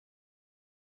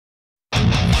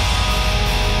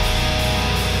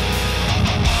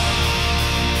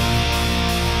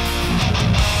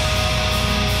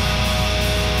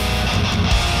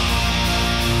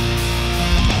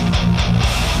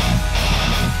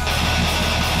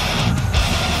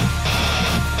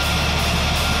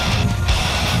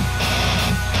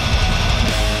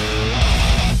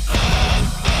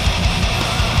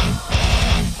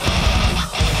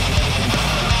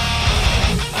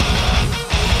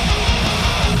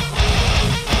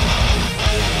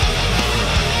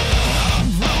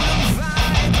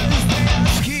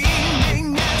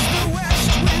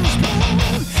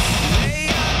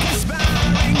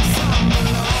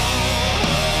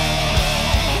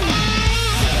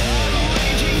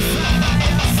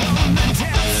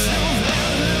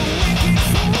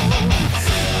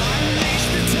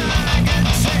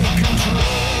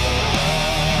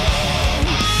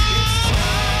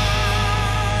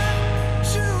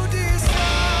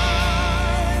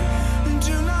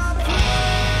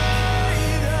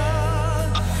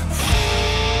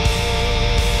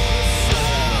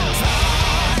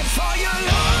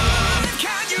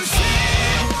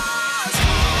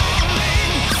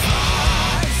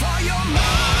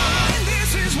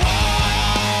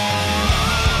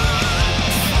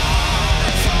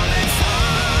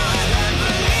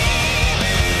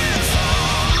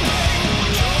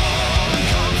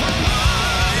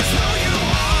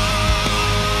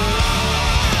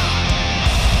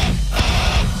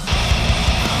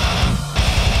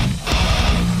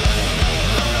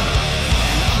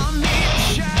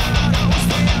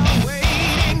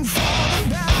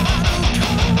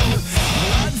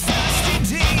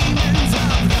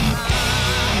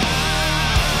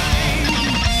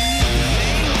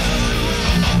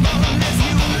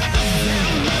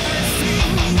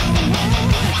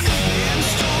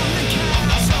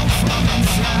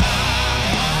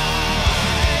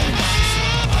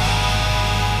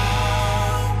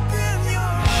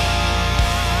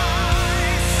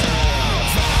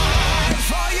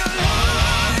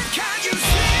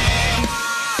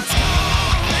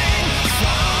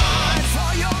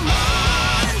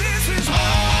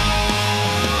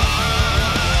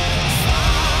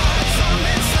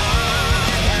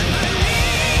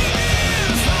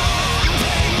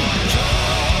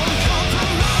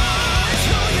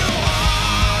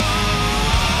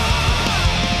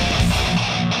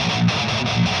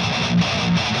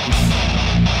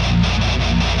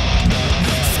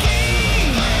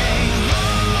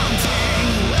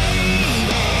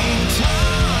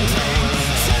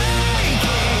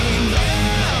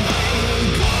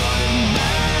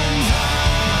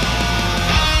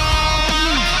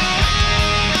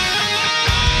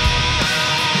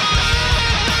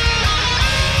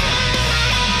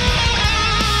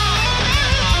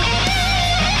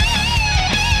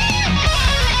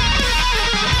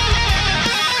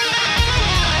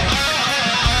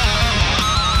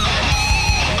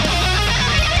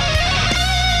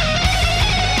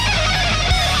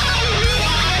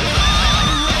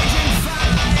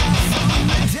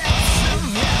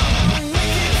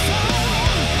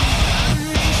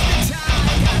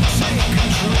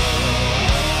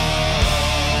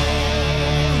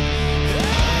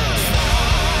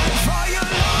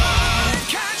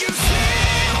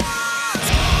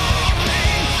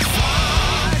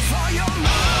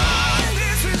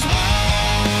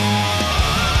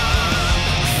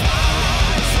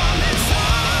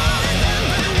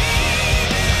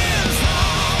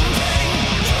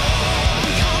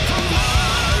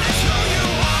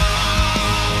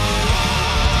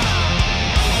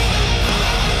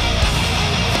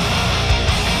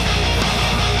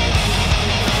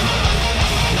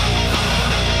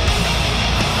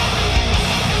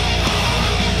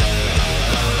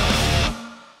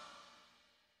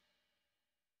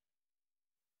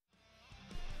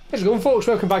How's it going, folks?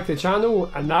 Welcome back to the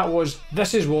channel, and that was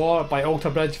This Is War by Alter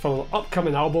Bridge from the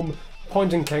upcoming album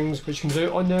Pawns and Kings, which comes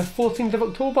out on the 14th of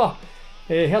October.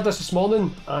 Heard this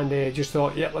morning and just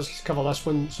thought, yeah, let's just cover this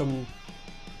one. Some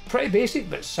pretty basic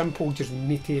but simple, just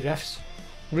meaty riffs.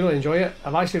 Really enjoy it.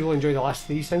 I've actually really enjoyed the last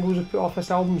 3 singles I've put off this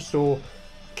album, so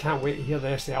can't wait to hear the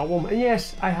rest of the album. And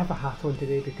yes, I have a hat on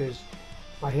today because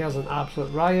my hair's an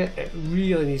absolute riot. It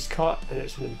really needs cut and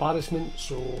it's an embarrassment,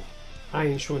 so I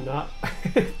ain't showing that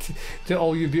to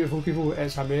all you beautiful people.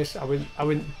 It's a mess. I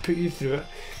wouldn't put you through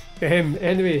it.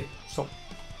 Anyway, stop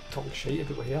talking shite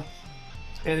about my hair.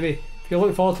 Anyway, if you're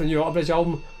looking forward to the new Alter Bridge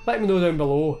album, let me know down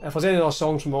below. If there's any other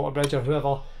songs from Alter Bridge or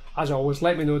whoever, as always,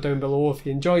 let me know down below. If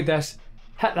you enjoyed this,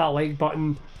 hit that like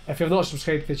button. If you've not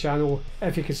subscribed to the channel,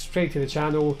 if you could subscribe to the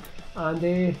channel.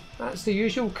 And that's the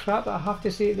usual crap that I have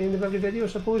to say at the end of every video, I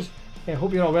suppose. I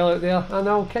hope you're all well out there, and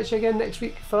I'll catch you again next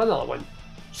week for another one.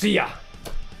 See ya!